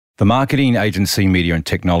The marketing, agency, media and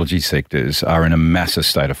technology sectors are in a massive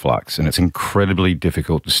state of flux, and it's incredibly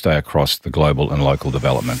difficult to stay across the global and local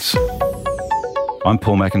developments. I'm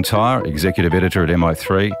Paul McIntyre, Executive Editor at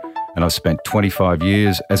MI3, and I've spent 25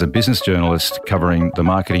 years as a business journalist covering the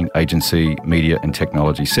marketing, agency, media and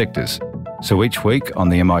technology sectors. So each week on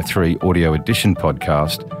the MI3 Audio Edition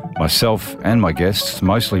podcast, myself and my guests,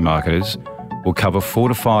 mostly marketers, will cover 4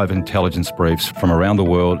 to 5 intelligence briefs from around the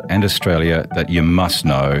world and Australia that you must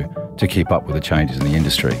know to keep up with the changes in the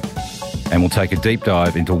industry. And we'll take a deep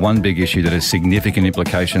dive into one big issue that has significant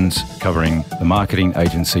implications, covering the marketing,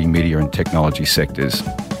 agency, media and technology sectors.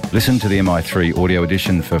 Listen to the MI3 Audio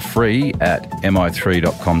Edition for free at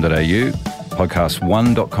mi3.com.au,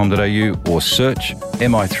 podcast1.com.au, or search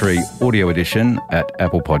MI3 Audio Edition at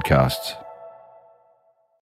Apple Podcasts.